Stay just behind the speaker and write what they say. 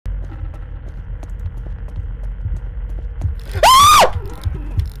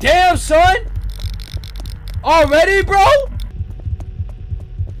Damn, son! Already, bro?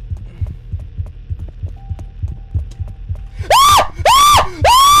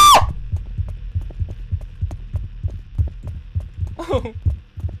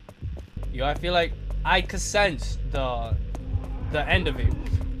 Yo, I feel like I could sense the end of it.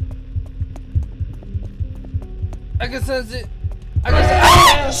 I can sense it. I can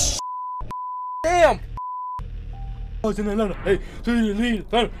sense it. Damn. In Atlanta, hey, hey,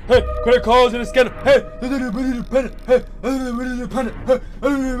 credit cards in the scanner, hey,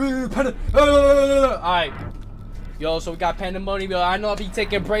 alright, yo, so we got Pandemonium, yo, I know I'll be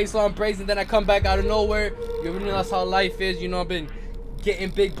taking breaks on breaks, and then I come back out of nowhere, you already know that's how life is, you know, I've been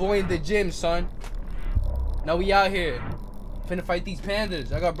getting big boy in the gym, son. Now we out here, finna fight these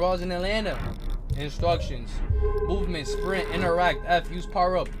pandas, I got bras in Atlanta. Instructions, movement, sprint, interact, F, use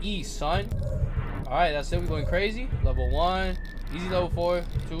power up, E, son. Alright, that's it. We're going crazy. Level 1. Easy level 4.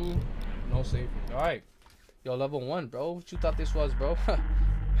 2. No save. Alright. Yo, level 1, bro. What you thought this was, bro?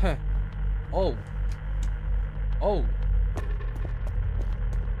 Oh. Oh.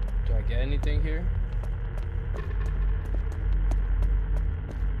 Do I get anything here?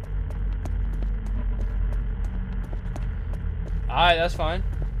 Alright, that's fine.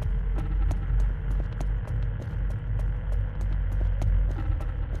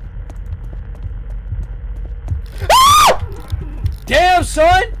 Damn,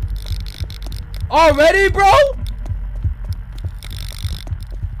 son! Already, bro?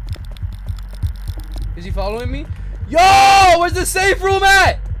 Is he following me? Yo! Where's the safe room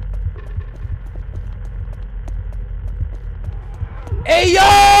at? Hey,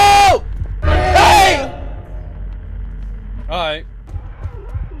 yo! Hey! Alright.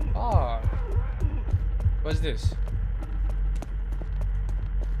 Ah. What's this?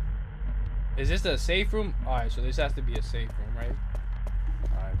 Is this a safe room? Alright, so this has to be a safe room, right?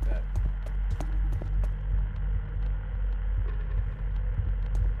 Alright, bet.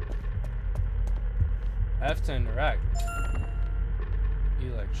 F to interact.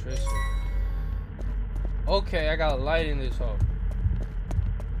 Electricity. Okay, I got a light in this hole.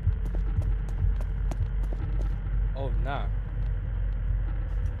 Oh, nah.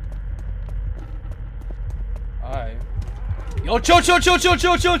 Alright. Yo, chill.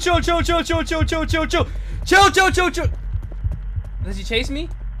 Does he chase me?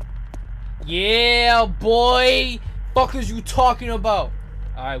 Yeah, boy. Fuck is you talking about?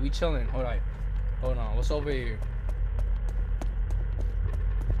 Alright, we chilling. Hold on. What's over here?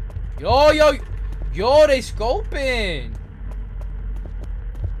 Yo, they scoping.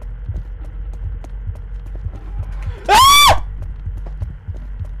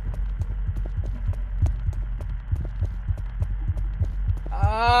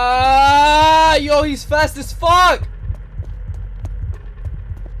 Ah! Yo, he's fast as fuck.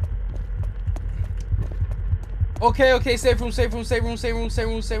 Okay, safe room.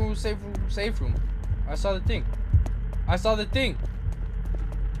 I saw the thing.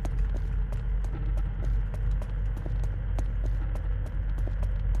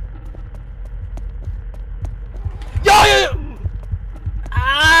 Yo!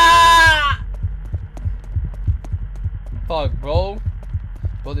 Ah! Fuck, bro.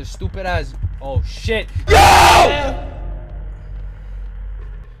 Bro, this stupid ass. Oh shit. Yo!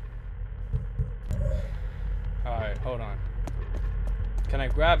 Alright, hold on. Can I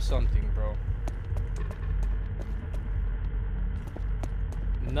grab something, bro?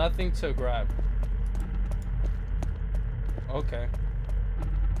 Nothing to grab. Okay.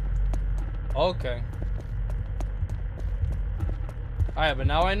 Alright, but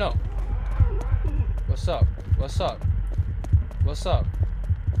now I know. What's up?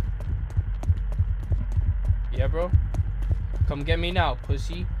 Yeah, bro. Come get me now,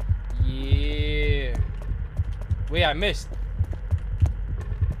 pussy. Yeah. Wait, I missed.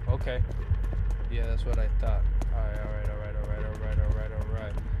 Okay. Yeah, that's what I thought. Alright.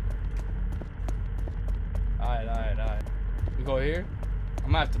 Alright. We go here. I'm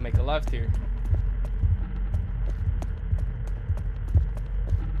gonna have to make a left here.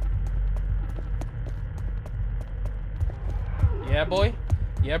 Yeah, boy.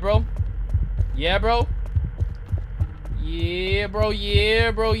 Yeah, bro. Yo.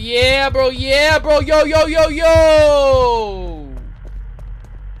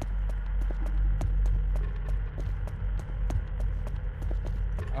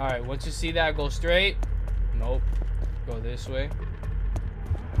 Alright, once you see that, go straight. Nope. Go this way.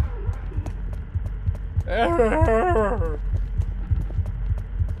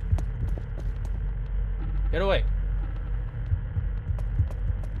 Get away.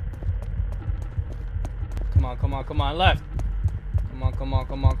 Come on, left. Come Come on, come on,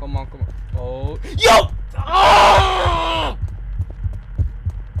 come on, come on, come on. Oh. Yo! Oh!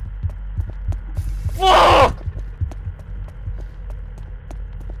 Fuck!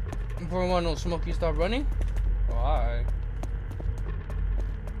 Bro, want no smoke, you start running? Oh, alright.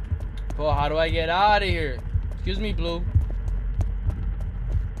 Bro, how do I get out of here? Excuse me, Blue.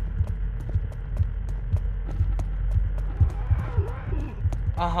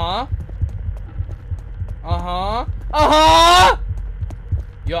 Uh-huh. Uh-huh. Uh-huh!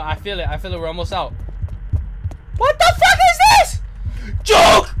 Yo, I feel it. I feel it. We're almost out. What the fuck is this?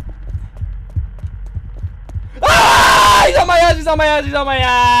 Joke! Ah! He's on my ass. He's on my ass. He's on my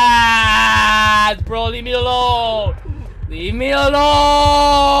ass. Bro, leave me alone. Leave me alone.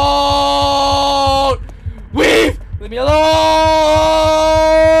 Weave. Leave me alone.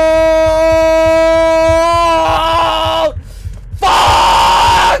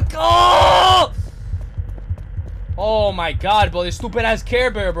 Fuck! Oh! Oh my god, bro. This stupid ass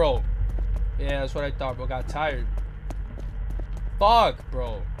Care Bear, bro. Yeah, that's what I thought, bro. Got tired. Fuck,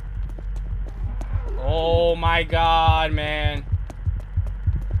 bro. Oh my god, man.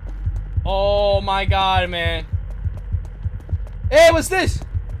 Oh my god, man. Hey, what's this?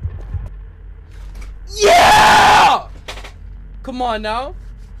 Yeah! Come on now.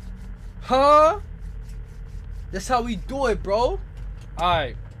 Huh? That's how we do it, bro.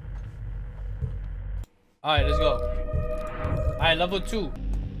 Alright. Alright, let's go. Alright, level 2.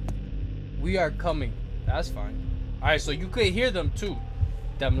 We are coming. That's fine. Alright, so you could hear them too.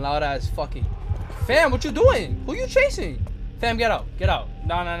 Them loud ass fucking. Fam, what you doing? Who you chasing? Fam, get out. Get out.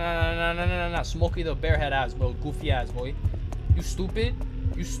 No, no, no, no, no, no, no, no. Smokey the bearhead ass, bro. Goofy ass, boy. You stupid?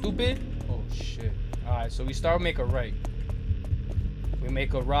 You stupid? Oh, shit. Alright, so we start make a right. We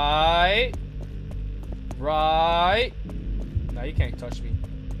make a right. Right. Now you can't touch me.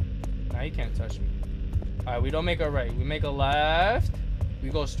 Now you can't touch me. Alright, we don't make a right. We make a left. We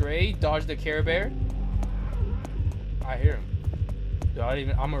go straight. Dodge the Care Bear. I hear him.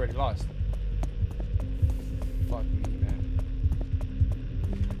 Dude, I'm already lost. Fuck me, man.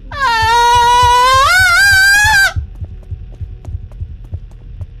 Ah!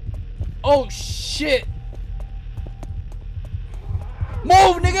 Oh, shit.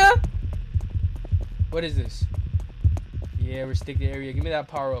 Move, nigga! What is this? Yeah, restricted area. Give me that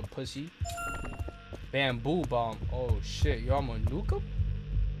power up, pussy. Bamboo bomb. Oh, shit. Yo, I'm gonna nuke him?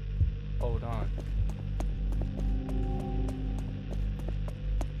 Hold on.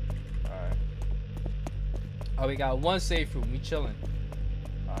 Alright. Oh, we got one safe room. We chilling.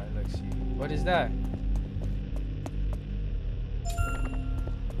 Alright, let's see. What is that?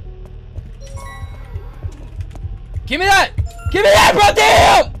 Give me that! Give me that, bro!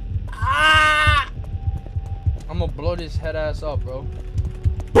 Damn! Ah! I'm gonna blow this head ass up, bro.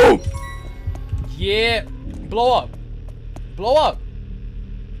 Boom! Yeah! Blow up! Blow up!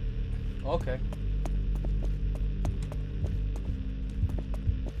 Okay.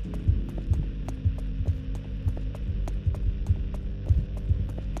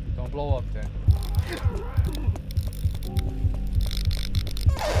 Don't blow up then.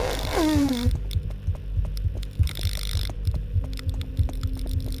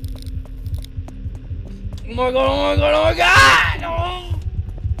 Oh my god, oh my god, oh my god! Oh!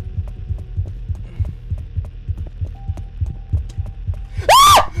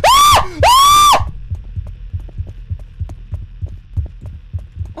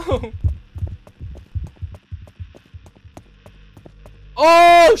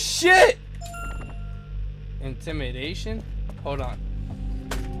 Oh shit! Intimidation? Hold on.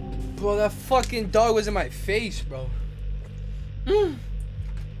 Bro, that fucking dog was in my face, bro.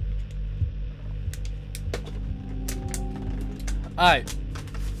 Alright.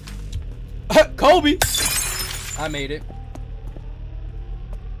 Kobe! I made it.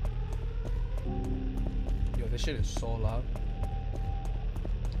 Yo, this shit is so loud.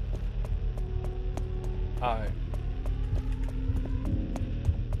 Alright.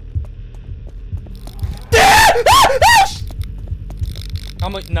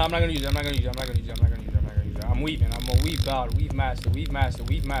 No, I'm not gonna use it. I'm not gonna use it. I'm not gonna use it. I'm not gonna use it. I'm not gonna use it. I'm weaving. I'm a weave god. Weave master. Weave master.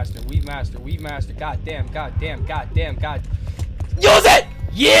 Weave master. Weave master. Weave master. God damn. God damn. God damn. God. Use it!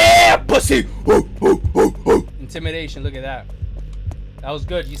 Yeah, pussy! Intimidation. Look at that. That was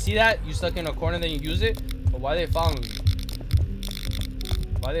good. You see that? You stuck in a corner, then you use it. But why are they following me?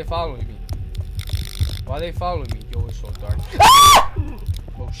 Why are they following me? Why are they following me? Yo, it's so dark. Ah!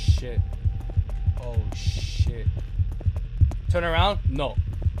 Oh shit. Oh shit. Turn around? No.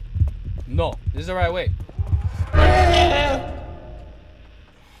 No. This is the right way.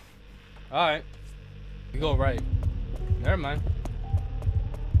 Alright. We go right. Never mind.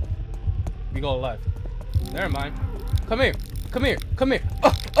 We go left. Never mind. Come here. Come here. Come here.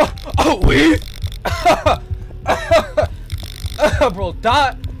 Oh, weird. Bro,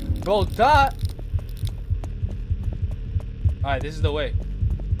 dot. Bro, dot. Alright, this is the way.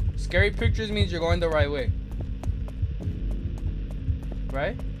 Scary pictures means you're going the right way.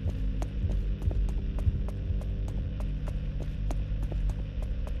 Right?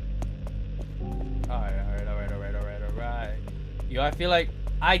 Alright. Yo, I feel like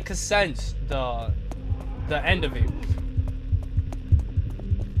I could sense the end of it.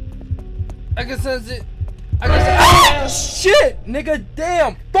 I can sense it. I can sense ah, shit! Nigga,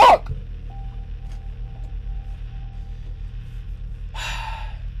 damn! Fuck!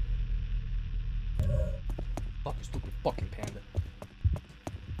 Fucking stupid fucking panda.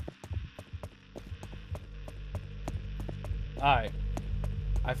 Alright.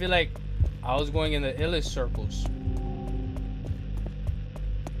 I feel like I was going in the illest circles.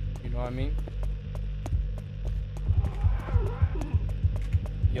 You know what I mean?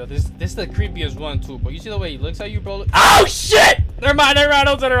 Yo, this is the creepiest one too, but you see the way he looks at you, bro? Oh shit! Never mind,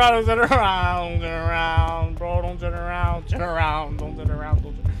 don't turn around, bro, don't turn around, don't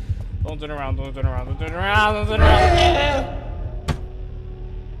turn around, don't turn around, don't turn around.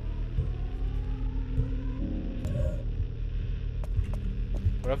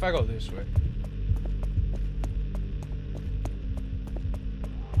 What if I go this way?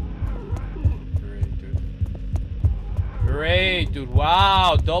 Great, dude.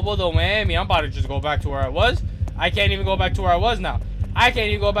 Wow, double the whammy. I'm about to just go back to where I was. I can't even go back to where I was now. I can't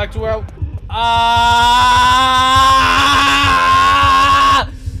even go back to where I...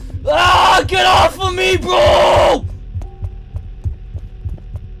 get off of me, bro!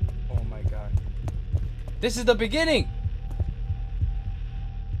 Oh my god. This is the beginning.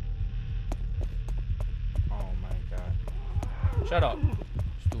 Oh my god. Shut up,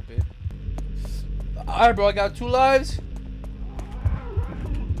 stupid. Alright, bro, I got 2 lives.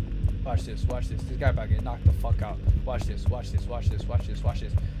 Watch this, watch this. This guy about to get knocked the fuck out. Watch this, watch this, watch this, watch this, watch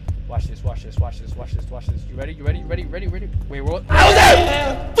this. Watch this, watch this, watch this, watch this, watch this. You ready? You ready? Ready? Ready? Ready? Wait, what? I was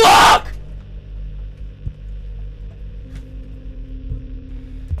there! Fuck!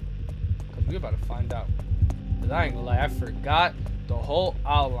 Cause we're about to find out. Cause I ain't gonna lie, I forgot the whole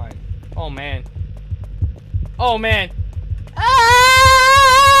outline. Oh man. Oh man.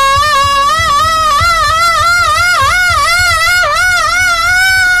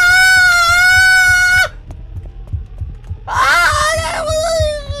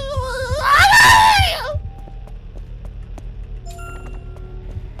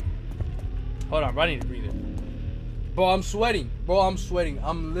 Hold on, bro, I need to breathe it. Bro, I'm sweating. Bro, I'm sweating.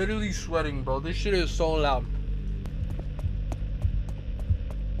 I'm literally sweating, bro. This shit is so loud.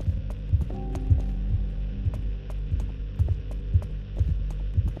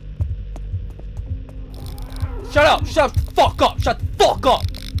 Shut up! Shut the fuck up! Shut the fuck up!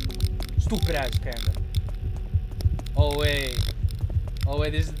 Stupid ass panda. Oh wait. Oh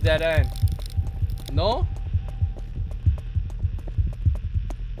wait, this is dead end. No?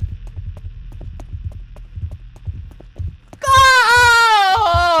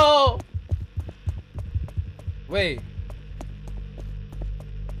 Go! Wait.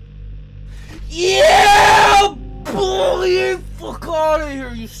 Yeah! Bully! Fuck out of here,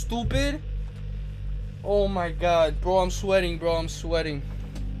 you stupid! Oh my god, bro, I'm sweating, bro, I'm sweating.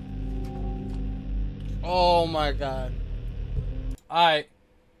 Oh my god. Alright.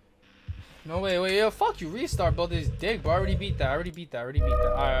 No, wait, yo, fuck you, restart, bro, this dick, bro, I already beat that,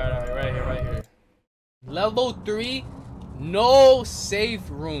 Alright, right here. Level 3, no safe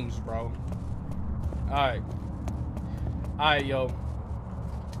rooms, bro. Alright. Alright, yo.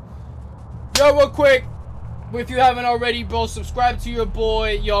 Yo, real quick. If you haven't already, bro, subscribe to your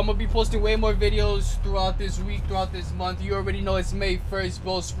boy. Yo, I'm gonna be posting way more videos throughout this week, throughout this month. You already know it's May 1st,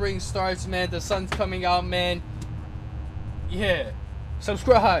 bro. Spring starts, man. The sun's coming out, man. Yeah.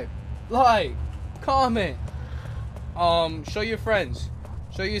 Subscribe, like, comment. Show your friends.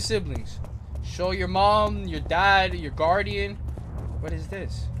 Show your siblings. Show your mom, your dad, your guardian. What is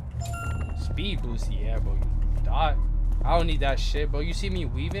this? Speed boost, yeah, bro. Dot. I don't need that shit, bro. You see me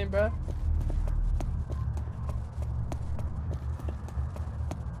weaving, bro?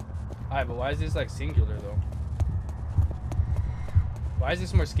 Alright, but why is this like singular though? Why is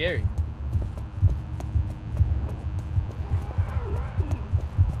this more scary?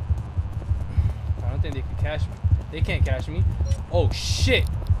 I don't think they can catch me. They can't catch me. Oh shit!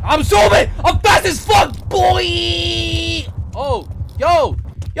 I'm zooming! I'm fast as fuck, boy! Oh, yo!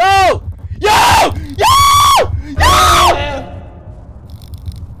 Yo! Yo! Yo! Yo!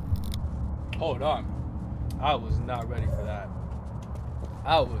 Hold on. I was not ready for that.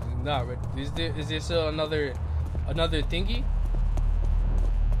 I was not ready. Is this another thingy?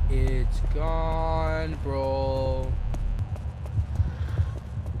 It's gone, bro.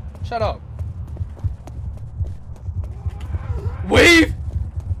 Shut up. Wave!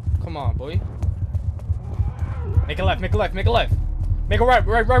 Come on, boy. Make a left, make a left, make a left. Make a right,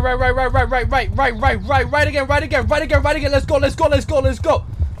 right again. Let's go.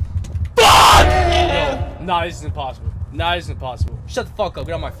 Fuck! No, nah, this is impossible. Nah, this is impossible. Shut the fuck up.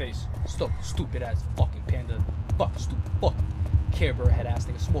 Get out my face. Stupid ass fucking panda. Fuck, stupid. Fuck. Care Bear head ass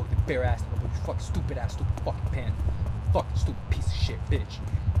nigga. Smoking bear ass nigga. You fucking stupid ass, stupid fucking panda. Fucking stupid piece of shit, bitch.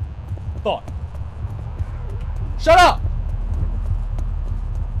 Fuck. Shut up!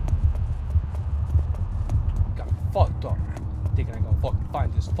 Got me fucked up. Thinking I'm gonna fucking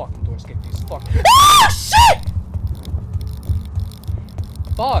find this fucking door, escape this fucking. Ah, shit!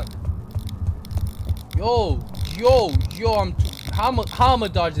 Fuck. Yo, how am I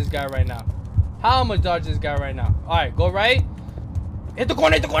dodge this guy right now? Alright, go right. Hit the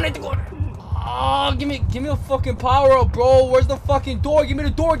corner. Oh, give me a fucking power up, bro. Where's the fucking door? Give me the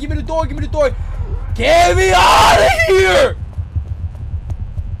door. Get me out of here!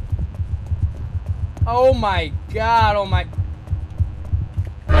 Oh my god,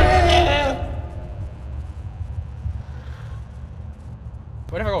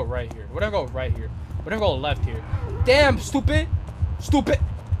 What if I go right here? What if I go left here? Damn, stupid.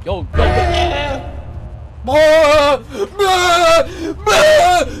 Yo.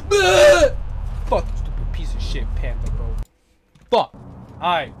 Fuck, stupid piece of shit panther, bro. Fuck.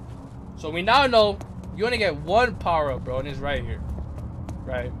 Alright. So we now know you only get one power up, bro, and it's right here.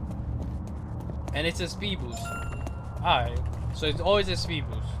 Right? And it's a speed boost. Alright. So it's always a speed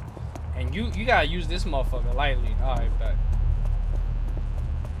boost. And you gotta use this motherfucker lightly. Alright, bet.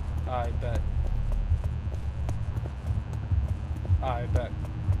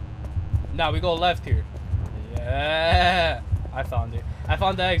 Now we go left here. Yeah. I found it. I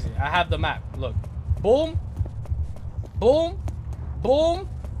found the exit. I have the map. Look. Boom.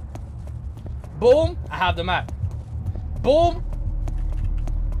 I have the map. Boom.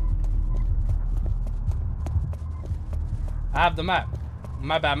 I have the map.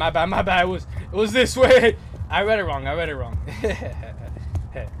 My bad. It was this way. I read it wrong. Okay.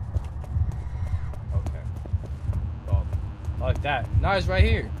 Well, like that. Now it's right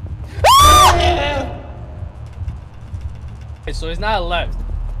here. Okay, so it's not left,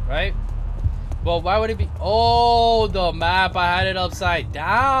 right? Well, why would it be? Oh, the map. I had it upside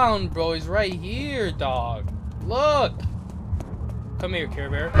down, bro. It's right here, dog. Look. Come here, Care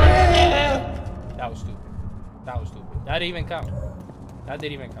Bear. That was stupid. That didn't even count.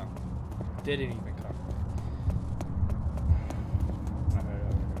 Did it even count?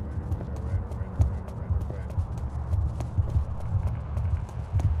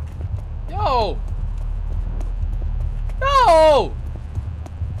 Yo! No!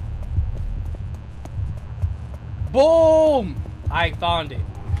 Boom! I found it.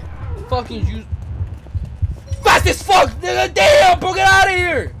 Fucking use. Fast as fuck, nigga! Damn, bro, get out of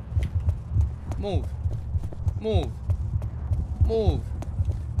here! Move.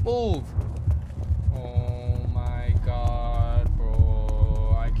 Oh my god,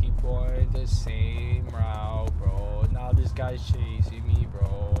 bro. I keep going the same route, bro. Now this guy's chasing me,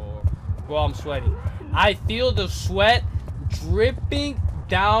 bro. Bro, I'm sweating. I feel the sweat dripping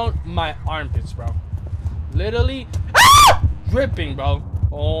down my armpits, bro. Literally dripping, bro.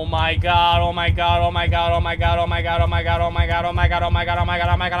 Oh my god.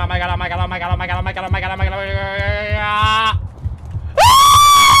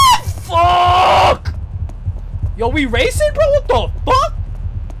 Fuck! Yo, we racing, bro? What the fuck?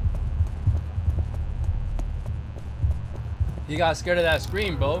 You got scared of that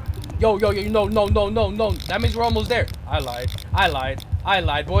scream, bro. Yo, no. That means we're almost there. I lied.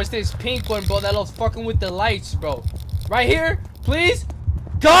 Boy, it's this pink one, bro. That loves fucking with the lights, bro. Right here, please.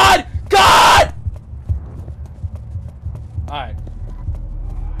 God! Alright,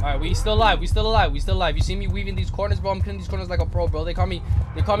 we still alive. You see me weaving these corners, bro? I'm killing these corners like a pro, bro. They call me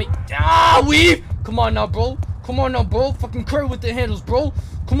weave! Come on now, bro. Fucking curve with the handles, bro.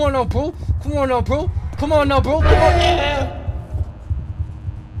 Come on now, bro.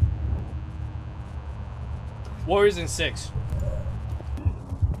 Warriors in 6.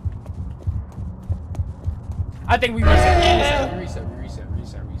 I think we reset.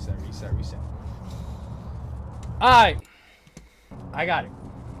 Alright. I got it.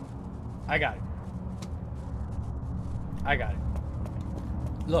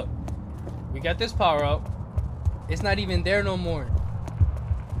 Look. We got this power up. It's not even there no more.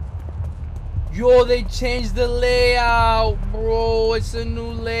 Yo, they changed the layout, bro. It's a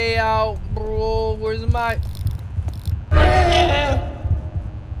new layout, bro. Where's my...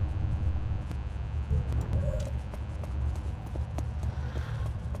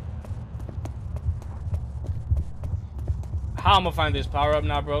 How I'm gonna find this power up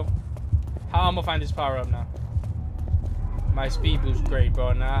now, bro? How I'm gonna find this power up now? My speed boost great,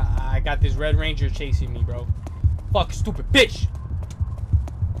 bro. Now I got this Red Ranger chasing me, bro. Fuck, stupid bitch!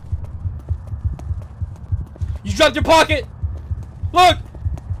 You dropped your pocket! Look!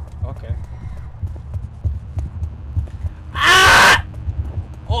 Okay. Ah!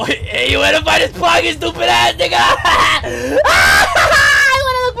 Oh, hey, you wanna find his pocket, stupid ass nigga! I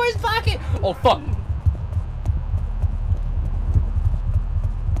wanna look for his pocket! Oh, fuck.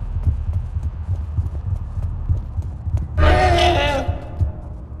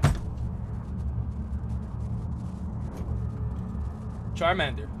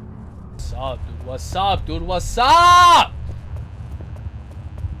 Charmander. What's up, dude? What's up, dude? What's up?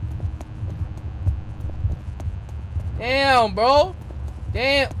 Damn, bro.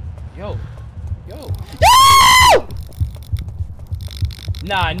 Damn. Yo.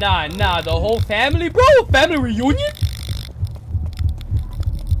 Nah. The whole family, bro? Family reunion?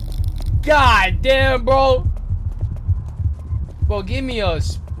 God damn, bro. Bro, give me a...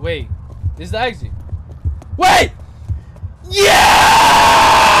 Wait. This is the exit. Wait! Yeah!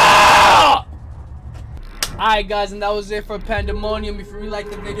 Alright, guys, and that was it for Pandemonium. If you really liked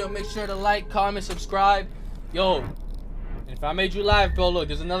the video, make sure to like, comment, subscribe. Yo, and if I made you laugh, bro, look,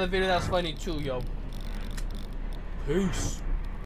 there's another video that's funny too, yo. Peace.